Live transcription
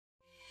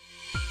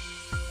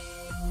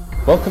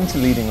Welcome to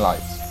Leading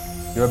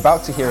Lights. You're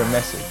about to hear a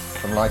message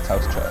from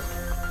Lighthouse Church.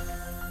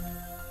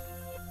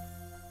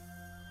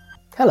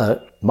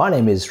 Hello, my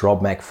name is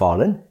Rob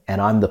McFarlane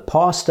and I'm the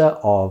pastor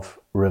of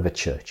River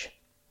Church.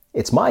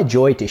 It's my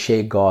joy to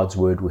share God's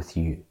word with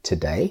you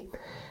today,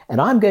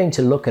 and I'm going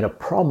to look at a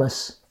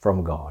promise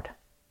from God.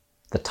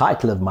 The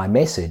title of my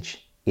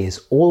message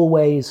is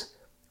Always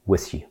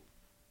With You.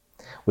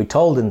 We're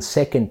told in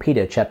 2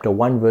 Peter chapter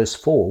 1 verse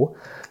 4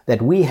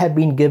 that we have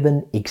been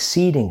given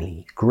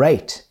exceedingly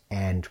great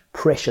and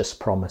precious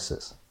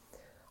promises.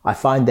 I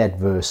find that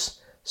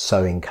verse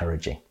so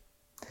encouraging.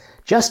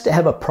 Just to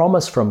have a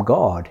promise from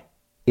God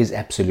is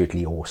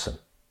absolutely awesome.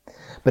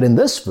 But in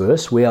this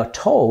verse, we are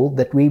told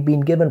that we've been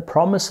given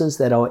promises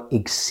that are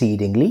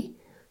exceedingly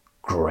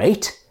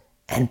great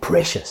and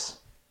precious.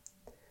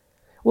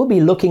 We'll be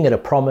looking at a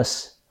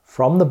promise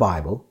from the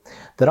Bible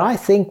that I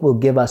think will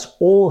give us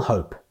all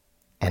hope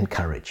and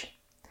courage.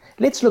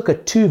 Let's look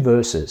at two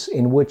verses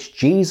in which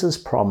Jesus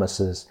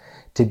promises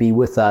to be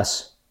with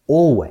us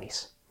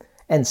always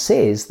and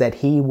says that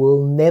He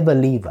will never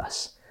leave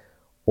us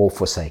or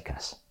forsake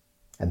us.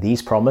 And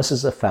these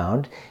promises are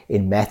found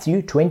in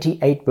Matthew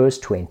 28 verse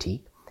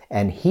 20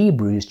 and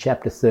Hebrews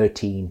chapter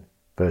 13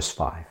 verse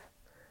 5.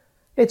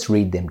 Let's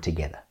read them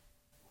together.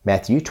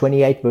 Matthew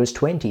 28 verse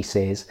 20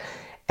 says,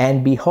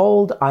 "And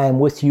behold, I am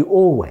with you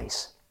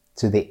always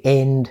to the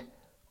end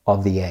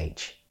of the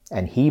age."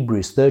 And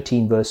Hebrews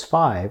 13 verse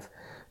 5,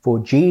 "For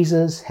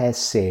Jesus has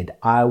said,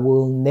 I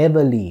will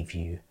never leave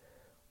you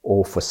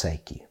or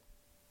forsake you."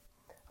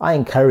 I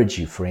encourage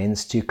you,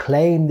 friends, to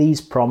claim these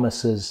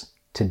promises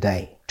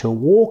today, to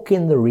walk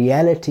in the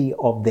reality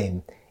of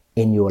them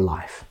in your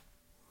life.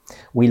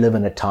 We live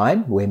in a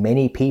time where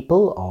many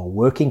people are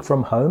working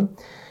from home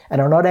and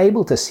are not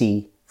able to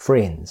see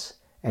friends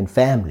and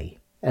family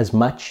as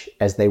much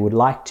as they would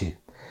like to,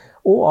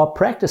 or are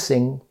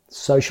practicing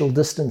social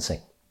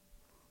distancing.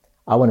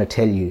 I want to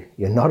tell you,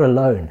 you're not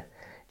alone.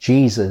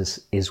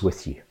 Jesus is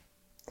with you.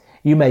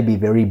 You may be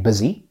very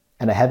busy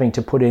and are having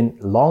to put in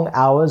long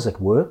hours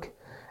at work,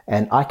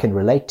 and I can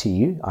relate to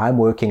you. I'm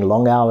working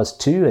long hours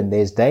too, and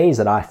there's days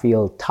that I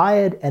feel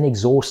tired and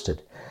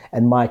exhausted,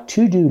 and my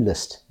to-do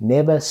list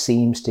never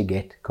seems to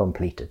get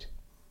completed.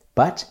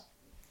 But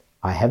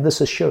I have this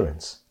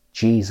assurance,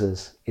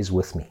 Jesus is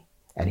with me,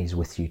 and He's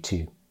with you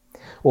too.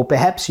 Or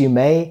perhaps you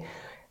may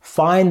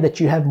find that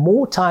you have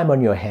more time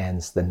on your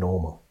hands than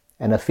normal,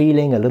 and are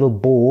feeling a little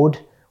bored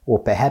or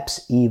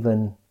perhaps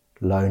even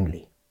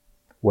lonely.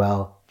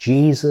 Well,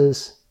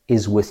 Jesus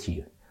is with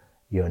you.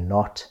 You're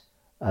not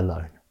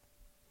alone.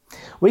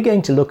 We're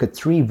going to look at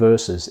 3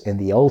 verses in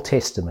the Old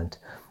Testament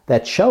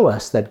that show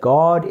us that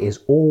God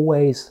is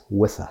always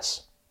with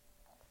us.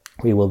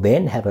 We will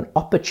then have an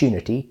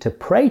opportunity to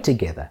pray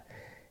together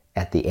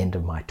at the end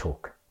of my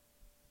talk.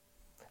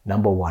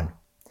 Number 1,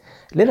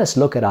 let us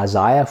look at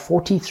Isaiah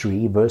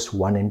 43 verse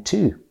 1 and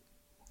 2.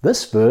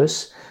 This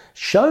verse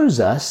shows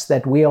us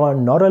that we are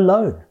not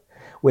alone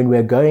when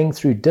we're going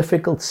through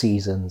difficult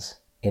seasons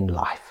in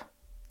life.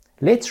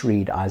 Let's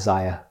read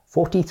Isaiah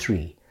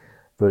 43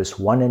 verse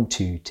 1 and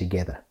 2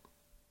 together.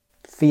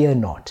 "Fear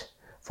not,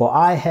 for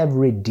I have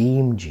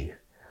redeemed you.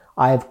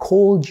 I have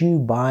called you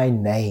by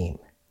name.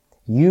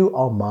 You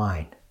are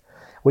mine.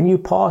 When you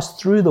pass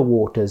through the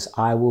waters,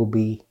 I will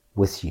be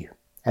with you.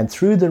 And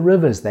through the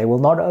rivers, they will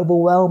not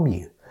overwhelm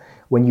you.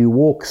 When you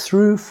walk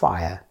through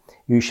fire,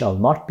 you shall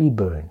not be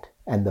burned,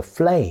 and the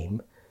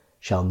flame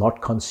shall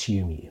not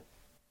consume you."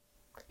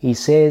 He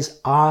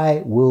says,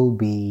 I will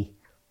be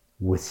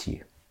with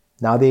you.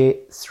 Now there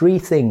are 3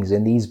 things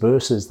in these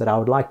verses that I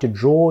would like to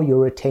draw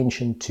your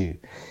attention to.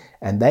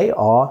 And they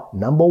are,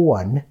 number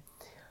 1,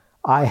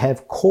 I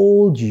have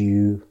called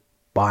you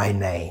by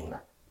name.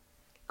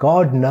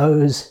 God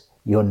knows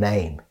your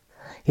name.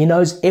 He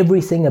knows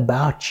everything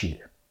about you.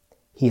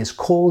 He has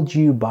called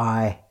you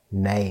by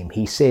name.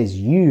 He says,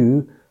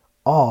 you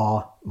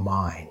are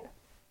mine.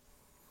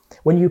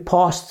 When you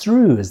pass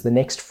through is the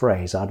next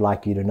phrase I'd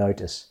like you to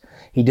notice.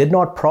 He did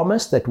not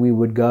promise that we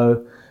would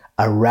go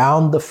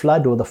around the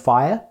flood or the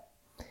fire.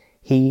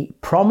 He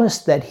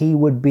promised that He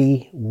would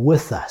be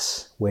with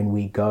us when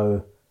we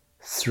go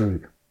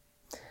through.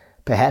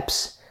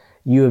 Perhaps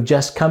you have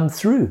just come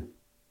through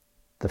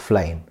the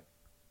flame,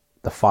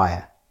 the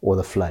fire, or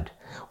the flood,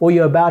 or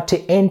you're about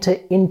to enter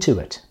into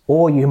it,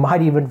 or you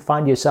might even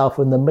find yourself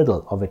in the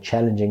middle of a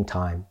challenging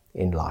time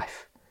in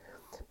life.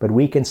 But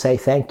we can say,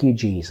 thank you,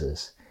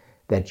 Jesus,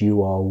 that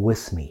you are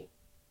with me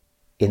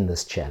in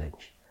this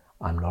challenge.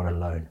 I'm not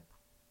alone.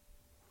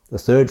 The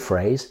third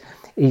phrase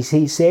is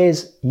He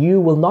says, you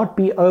will not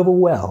be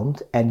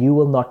overwhelmed and you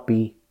will not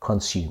be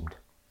consumed.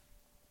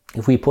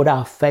 If we put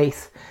our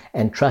faith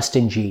and trust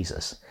in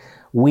Jesus,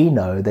 we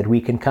know that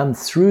we can come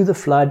through the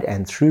flood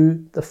and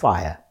through the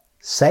fire,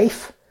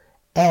 safe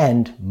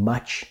and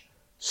much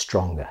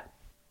stronger.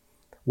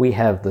 We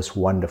have this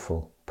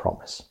wonderful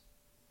promise.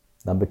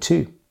 Number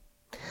 2,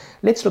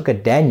 let's look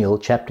at Daniel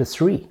chapter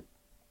 3.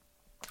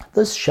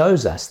 This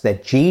shows us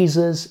that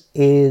Jesus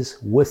is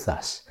with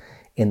us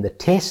in the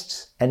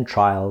tests and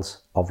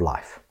trials of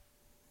life.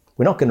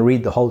 We're not going to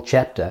read the whole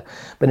chapter,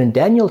 but in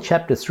Daniel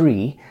chapter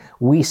 3,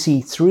 we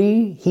see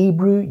 3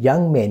 Hebrew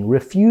young men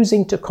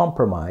refusing to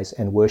compromise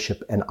and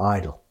worship an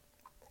idol.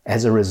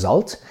 As a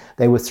result,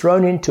 they were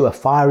thrown into a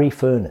fiery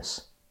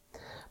furnace.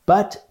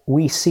 But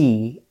we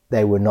see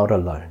they were not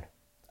alone.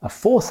 A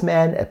 4th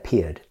man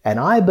appeared, and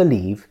I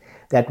believe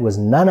that was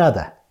none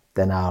other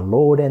than our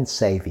Lord and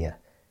Savior,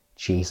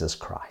 Jesus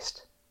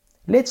Christ.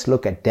 Let's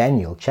look at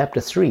Daniel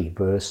chapter 3,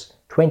 verse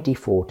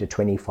 24 to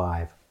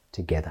 25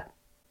 together.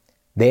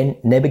 Then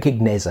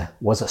Nebuchadnezzar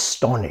was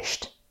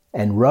astonished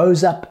and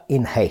rose up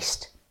in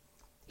haste.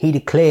 He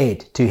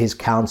declared to his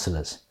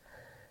counselors,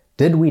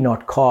 "Did we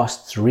not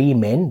cast 3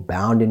 men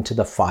bound into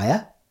the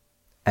fire?"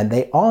 And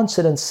they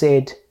answered and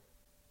said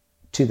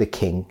to the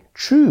king,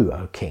 "True,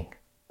 O king."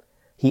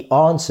 He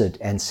answered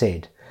and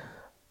said,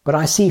 "But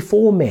I see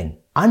 4 men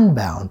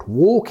unbound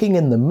walking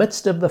in the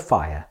midst of the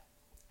fire,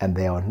 and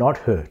they are not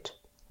hurt.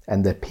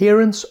 And the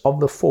appearance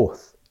of the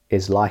 4th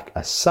is like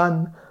a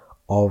son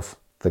of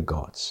the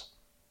gods."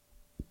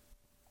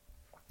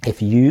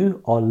 If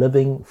you are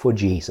living for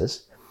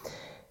Jesus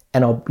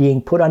and are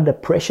being put under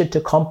pressure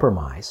to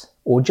compromise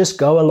or just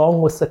go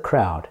along with the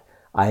crowd,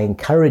 I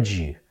encourage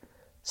you,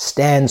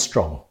 stand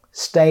strong,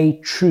 stay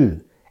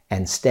true,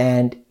 and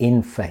stand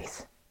in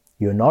faith.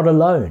 You're not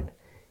alone.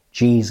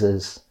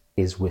 Jesus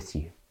is with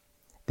you.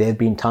 There have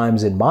been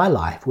times in my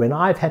life when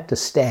I've had to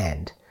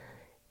stand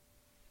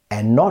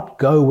and not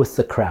go with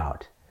the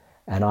crowd,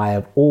 and I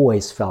have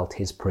always felt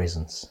His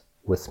presence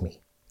with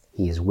me.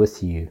 He is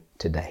with you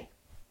today.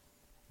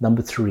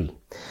 Number 3,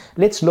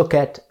 let's look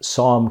at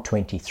Psalm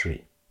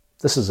 23.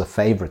 This is a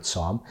favorite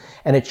psalm,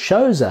 and it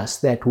shows us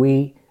that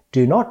we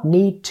do not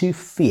need to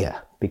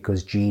fear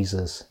because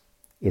Jesus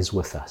is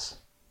with us.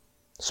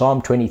 Psalm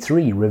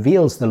 23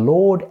 reveals the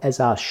Lord as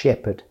our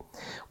shepherd.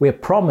 We're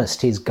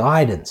promised His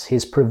guidance,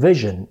 His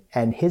provision,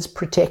 and His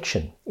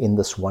protection in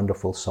this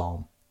wonderful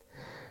psalm.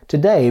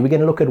 Today, we're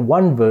going to look at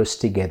one verse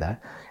together,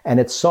 and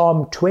it's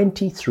Psalm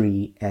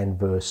 23 and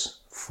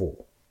verse 4.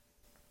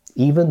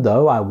 "Even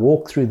though I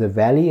walk through the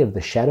valley of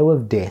the shadow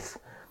of death,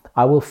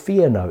 I will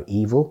fear no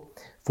evil,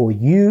 for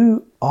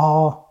you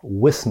are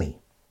with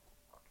me.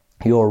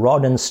 Your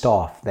rod and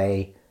staff,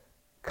 they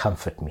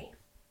comfort me."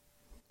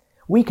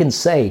 We can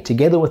say,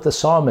 together with the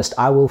psalmist,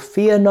 "I will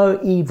fear no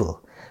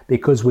evil,"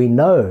 because we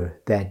know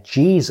that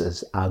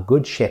Jesus, our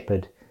good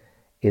shepherd,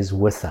 is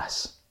with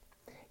us.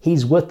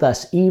 He's with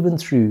us even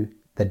through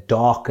the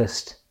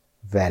darkest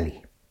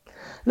valley.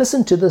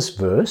 Listen to this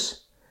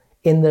verse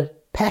in the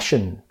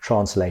Passion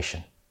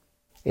Translation.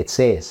 It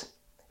says,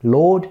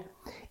 "Lord,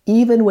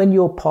 even when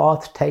your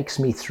path takes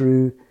me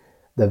through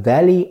the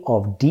valley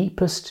of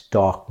deepest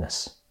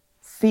darkness,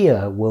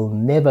 fear will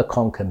never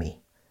conquer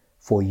me,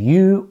 for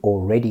you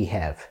already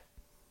have.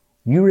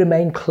 You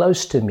remain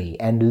close to me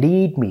and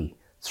lead me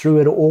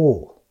through it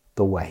all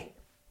the way.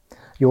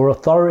 Your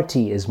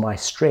authority is my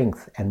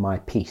strength and my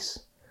peace.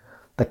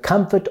 The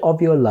comfort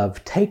of your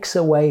love takes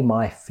away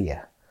my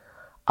fear.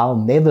 I'll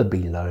never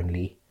be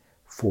lonely,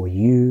 for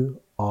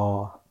you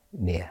are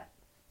near."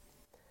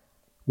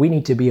 We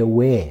need to be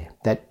aware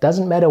that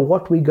doesn't matter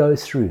what we go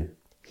through,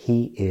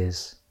 He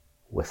is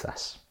with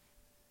us.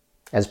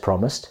 As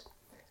promised,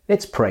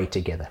 let's pray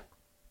together.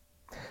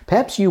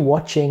 Perhaps you're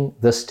watching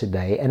this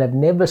today and have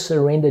never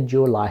surrendered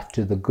your life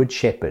to the Good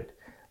Shepherd,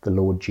 the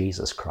Lord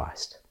Jesus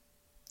Christ.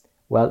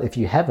 Well, if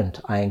you haven't,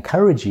 I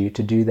encourage you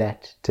to do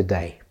that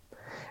today.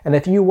 And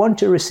if you want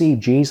to receive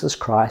Jesus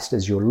Christ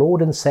as your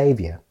Lord and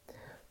Savior,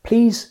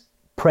 please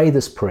pray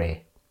this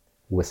prayer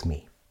with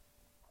me.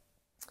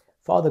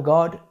 Father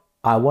God,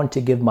 I want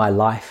to give my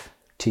life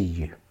to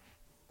you.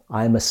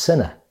 I am a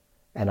sinner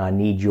and I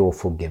need your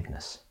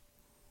forgiveness.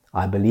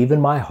 I believe in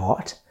my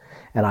heart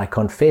and I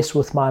confess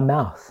with my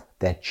mouth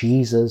that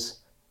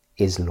Jesus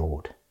is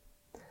Lord.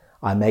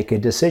 I make a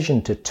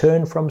decision to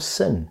turn from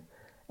sin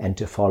and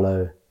to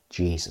follow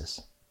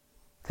Jesus.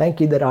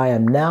 Thank you that I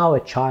am now a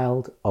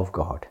child of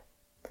God.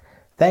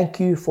 Thank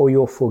you for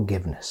your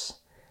forgiveness.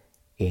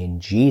 In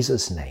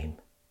Jesus' name,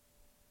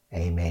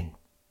 amen.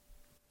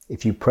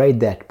 If you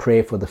prayed that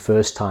prayer for the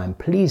first time,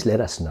 please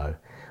let us know.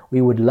 We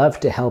would love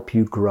to help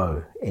you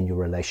grow in your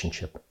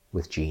relationship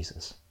with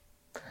Jesus.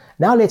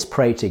 Now let's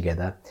pray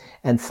together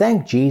and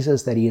thank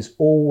Jesus that He is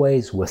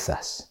always with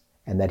us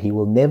and that He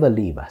will never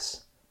leave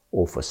us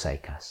or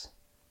forsake us.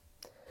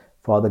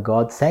 Father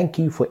God, thank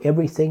you for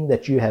everything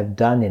that you have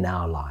done in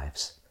our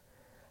lives.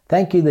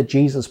 Thank you that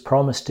Jesus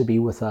promised to be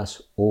with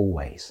us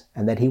always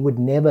and that He would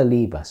never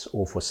leave us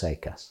or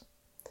forsake us.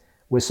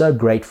 We're so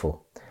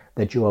grateful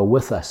that you are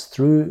with us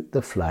through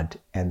the flood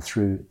and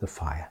through the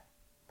fire.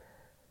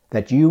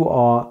 That you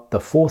are the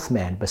 4th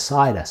man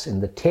beside us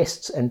in the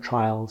tests and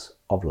trials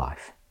of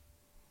life.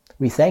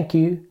 We thank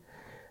you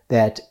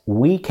that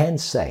we can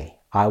say,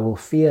 "I will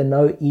fear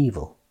no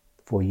evil,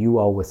 for you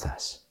are with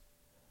us."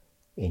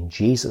 In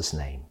Jesus'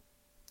 name,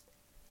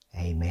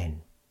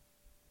 amen.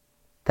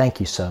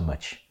 Thank you so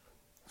much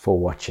for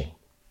watching.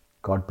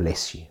 God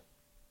bless you.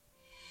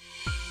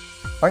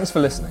 Thanks for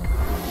listening.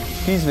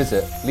 Please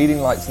visit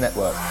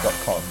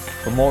leadinglightsnetwork.com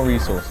for more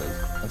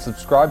resources and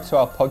subscribe to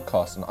our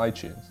podcast on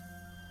iTunes.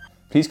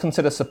 Please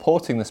consider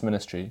supporting this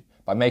ministry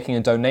by making a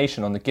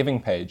donation on the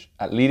giving page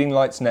at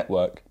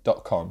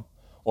leadinglightsnetwork.com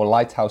or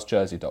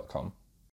lighthousejersey.com.